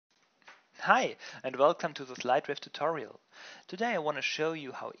Hi, and welcome to this LightWave tutorial. Today I want to show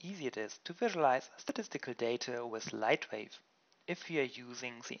you how easy it is to visualize statistical data with LightWave if you are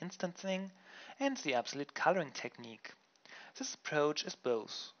using the instancing and the absolute coloring technique. This approach is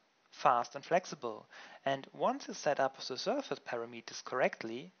both fast and flexible, and once you set up the surface parameters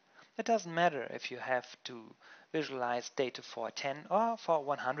correctly, it doesn't matter if you have to visualize data for 10 or for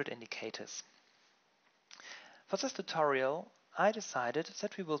 100 indicators. For this tutorial, I decided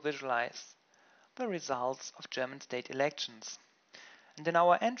that we will visualize the results of German state elections. And in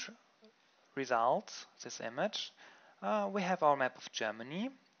our end results, this image, we have our map of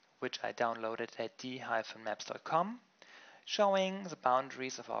Germany, which I downloaded at d-maps.com, showing the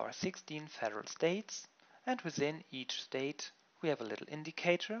boundaries of our 16 federal states, and within each state we have a little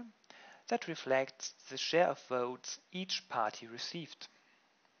indicator that reflects the share of votes each party received.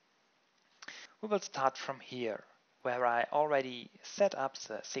 We will start from here, where I already set up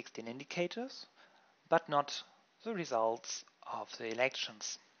the 16 indicators, but not the results of the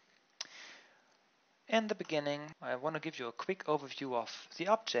elections. In the beginning, I want to give you a quick overview of the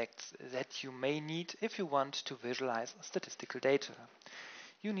objects that you may need if you want to visualize statistical data.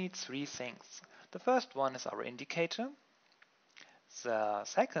 You need three things. The first one is our indicator. The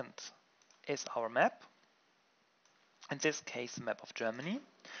second is our map, in this case the map of Germany,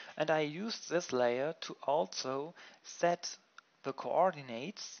 and I used this layer to also set the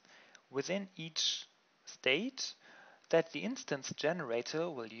coordinates within each state that the instance generator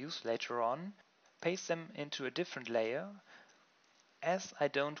will use later on, paste them into a different layer, as I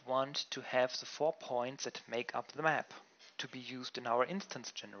don't want to have the 4 points that make up the map to be used in our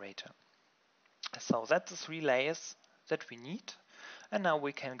instance generator. So that's the three layers that we need, and now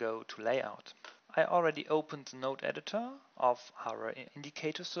we can go to layout. I already opened the node editor of our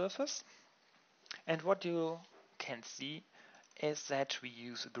indicator surface, and what you can see is that we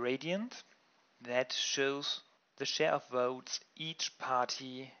use a gradient that shows the share of votes each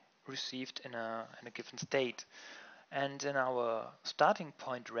party received in a given state. And in our starting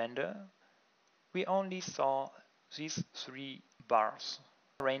point render, we only saw these three bars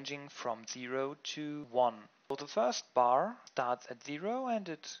ranging from 0 to 1. So the first bar starts at 0 and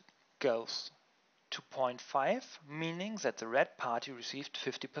it goes to 0.5, meaning that the red party received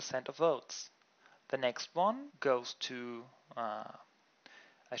 50% of votes. The next one goes to,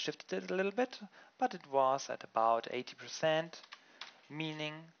 I shifted it a little bit, but it was at about 80%,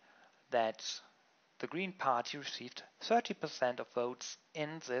 meaning that the Green Party received 30% of votes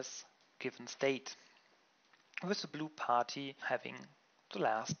in this given state, with the Blue Party having the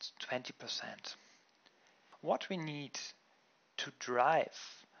last 20%. What we need to drive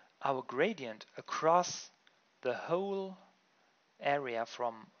our gradient across the whole area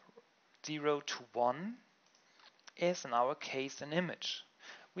from 0 to 1 is in our case an image.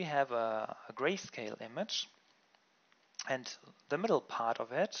 We have a grayscale image, and the middle part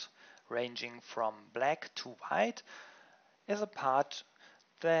of it, ranging from black to white, is a part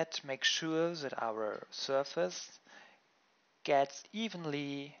that makes sure that our surface gets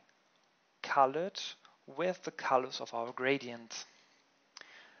evenly colored with the colors of our gradient.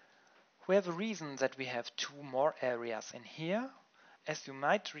 We have a reason that we have two more areas in here. As you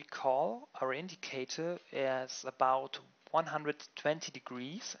might recall, our indicator is about 120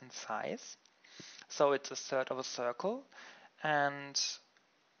 degrees in size, so it's a third of a circle, and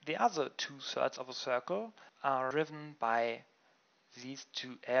the other 2/3 of a circle are driven by these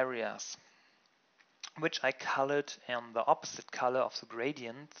two areas, which I colored in the opposite color of the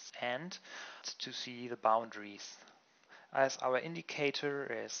gradients and to see the boundaries. As our indicator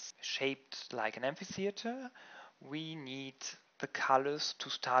is shaped like an amphitheater, we need the colors to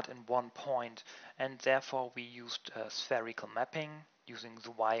start in one point, and therefore we used a spherical mapping using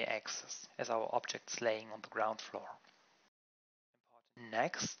the y-axis as our objects laying on the ground floor.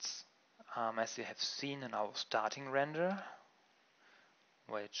 Next, as you have seen in our starting render,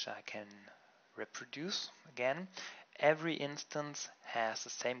 which I can reproduce again, every instance has the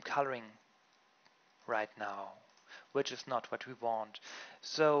same coloring right now, which is not what we want.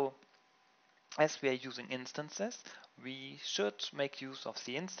 So as we are using instances, we should make use of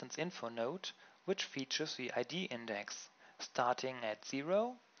the instance info node, which features the ID index starting at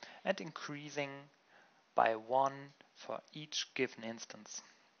 0 and increasing by 1 for each given instance.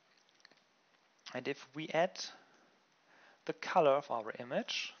 And if we add the color of our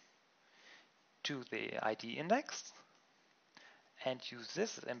image to the ID index and use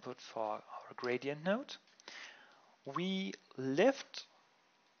this as input for our gradient node, we lift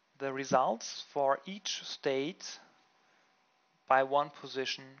the results for each state by one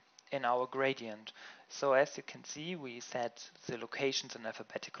position in our gradient. So as you can see, we set the locations in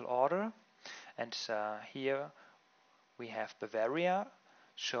alphabetical order, And here we have Bavaria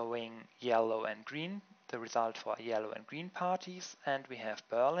showing yellow and green, the result for yellow and green parties, and we have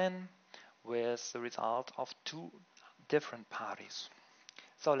Berlin with the result of two different parties.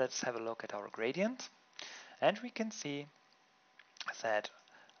 So let's have a look at our gradient, and we can see that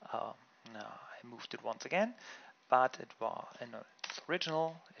now I moved it once again, but it was in its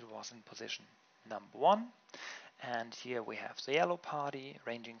original, it was in position number 1, and here we have the yellow party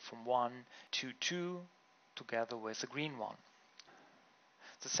ranging from 1 to 2 together with the green one.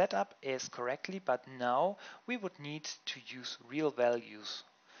 The setup is correctly, but now we would need to use real values.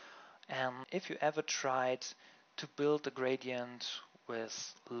 And if you ever tried to build a gradient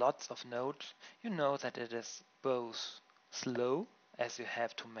with lots of nodes, you know that it is both slow, as you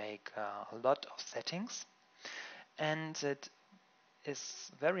have to make a lot of settings, and it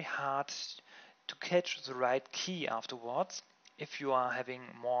is very hard to catch the right key afterwards if you are having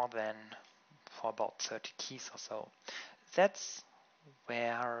more than for about 30 keys or so. That's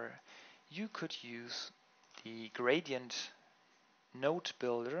where you could use the gradient node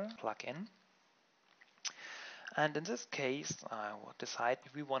builder plugin. And in this case, I will decide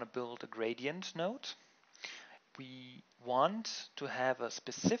if we want to build a gradient node. We want to have a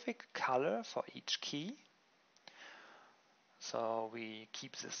specific color for each key. So we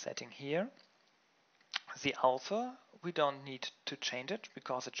keep this setting here. The alpha, we don't need to change it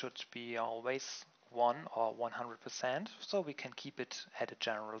because it should be always 1 or 100%, so we can keep it at a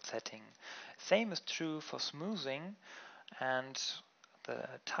general setting. Same is true for smoothing, and the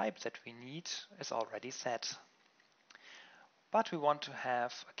type that we need is already set. But we want to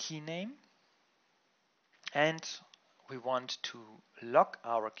have a key name, and we want to lock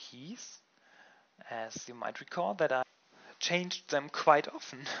our keys, as you might recall that I changed them quite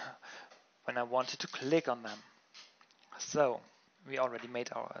often when I wanted to click on them. So we already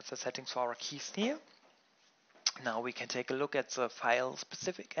made the settings for our keys here. Now we can take a look at the file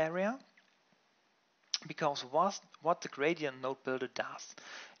specific area, because what the gradient node builder does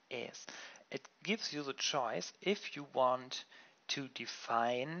is it gives you the choice if you want to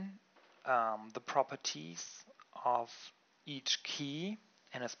define the properties of each key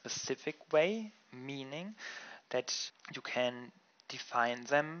in a specific way, meaning that you can define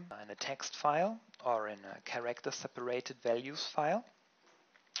them in a text file or in a character separated values file,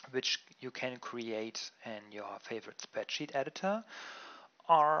 which you can create in your favorite spreadsheet editor,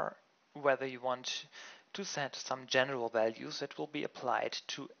 or whether you want to set some general values that will be applied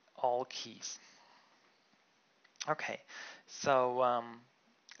to all keys. Okay, so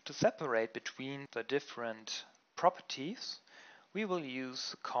to separate between the different properties, we will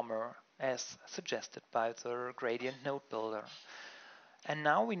use comma as suggested by the gradient node builder. And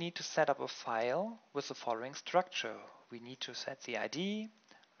now we need to set up a file with the following structure. We need to set the ID,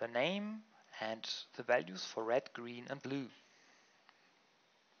 the name, and the values for red, green, and blue.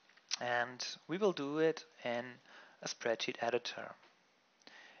 And we will do it in a spreadsheet editor.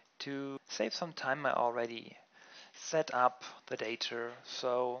 To save some time, I already set up the data.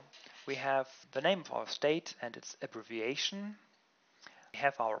 So we have the name of our state and its abbreviation. We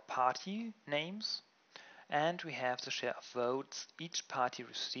have our party names, and we have the share of votes each party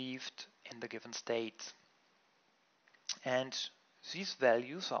received in the given state. And these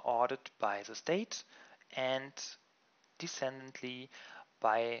values are ordered by the state and descendantly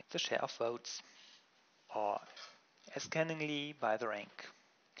by the share of votes, or ascendingly by the rank.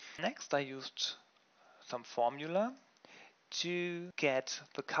 Next, I used some formula to get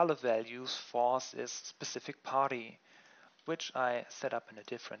the color values for this specific party, which I set up in a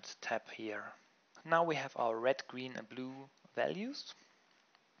different tab here. Now we have our red, green, and blue values,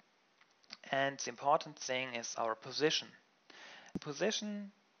 and the important thing is our position.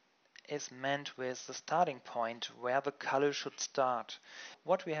 Position is meant with the starting point where the color should start.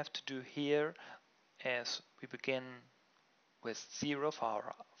 What we have to do here is we begin with 0 for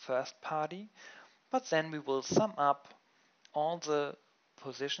our first party, but then we will sum up all the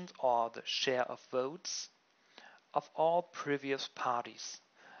positions or the share of votes of all previous parties.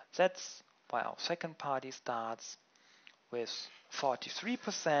 That's why our second party starts with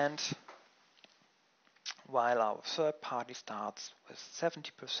 43%, while our third party starts with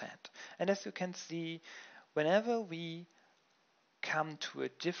 70%. And as you can see, whenever we come to a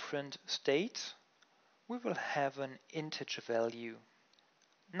different state, we will have an integer value.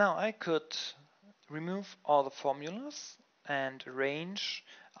 Now I could remove all the formulas and arrange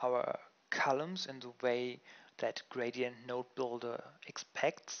our columns in the way that gradient node builder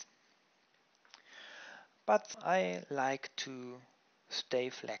expects. But I like to stay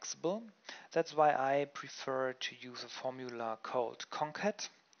flexible. That's why I prefer to use a formula called concat,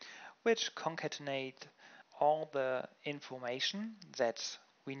 which concatenate all the information that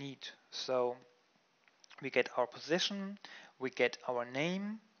we need. So we get our position, we get our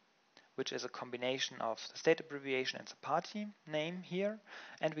name, which is a combination of the state abbreviation and the party name here,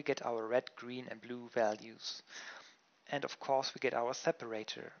 and we get our red, green and blue values. And of course we get our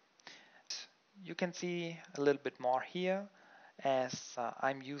separator. You can see a little bit more here, as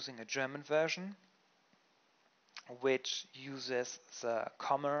I'm using a German version which uses the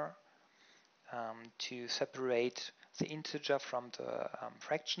comma to separate the integer from the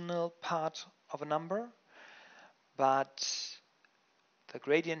fractional part of a number, but the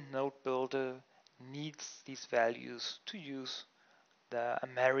gradient node builder needs these values to use the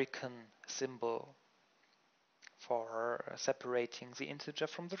American symbol for separating the integer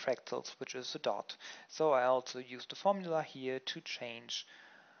from the fractals, which is a dot. So I also use the formula here to change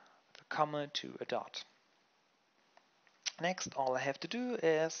the comma to a dot. Next, all I have to do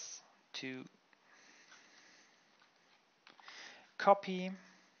is to copy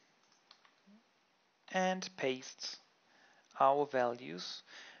and paste our values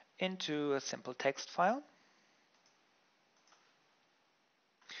into a simple text file.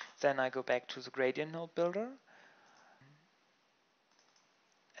 Then I go back to the gradient node builder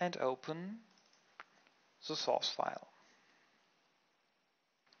and open the source file.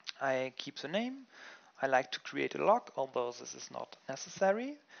 I keep the name. I like to create a log, although this is not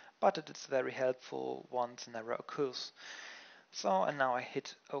necessary, but it is very helpful once an error occurs. So, and now I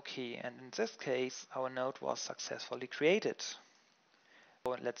hit OK, and in this case our node was successfully created.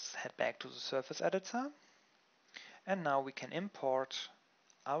 So let's head back to the surface editor, and now we can import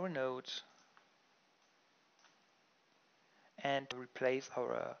our node and replace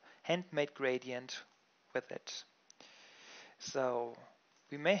our handmade gradient with it. So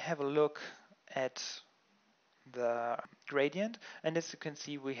we may have a look at the gradient, and as you can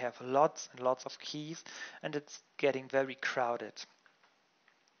see we have lots and lots of keys and it's getting very crowded.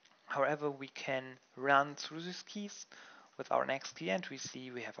 However, we can run through these keys with our next key and we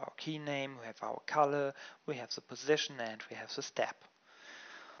see we have our key name, we have our color, we have the position and we have the step.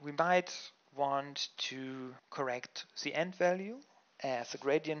 We might want to correct the end value, as the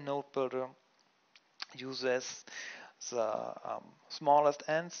gradient node builder uses the smallest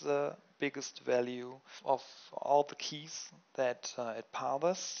and the biggest value of all the keys that it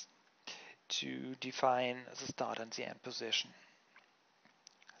parses to define the start and the end position.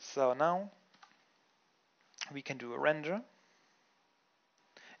 So now we can do a render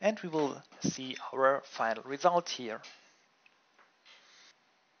and we will see our final result here.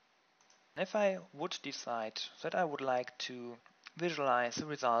 If I would decide that I would like to visualize the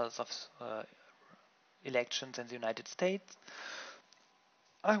results of elections in the United States,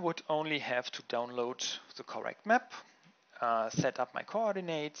 I would only have to download the correct map, set up my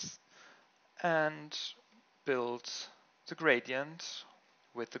coordinates and build the gradient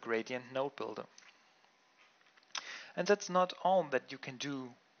with the gradient node builder. And that's not all that you can do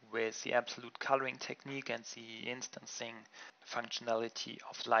with the absolute coloring technique and the instancing functionality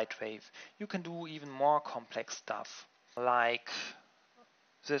of LightWave. You can do even more complex stuff, like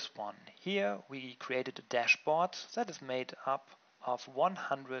this one. Here we created a dashboard that is made up of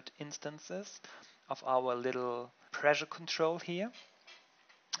 100 instances of our little pressure control here,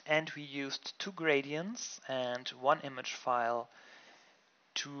 and we used 2 gradients and 1 image file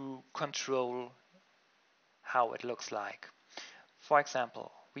to control how it looks like. For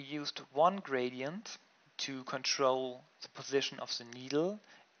example, we used 1 gradient to control the position of the needle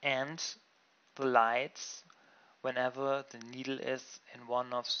and the lights whenever the needle is in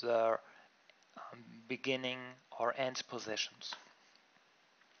one of the beginning or end positions.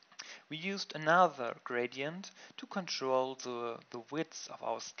 We used another gradient to control the width of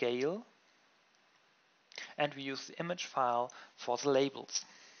our scale, and we used the image file for the labels.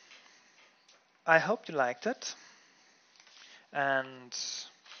 I hope you liked it, and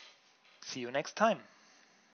see you next time.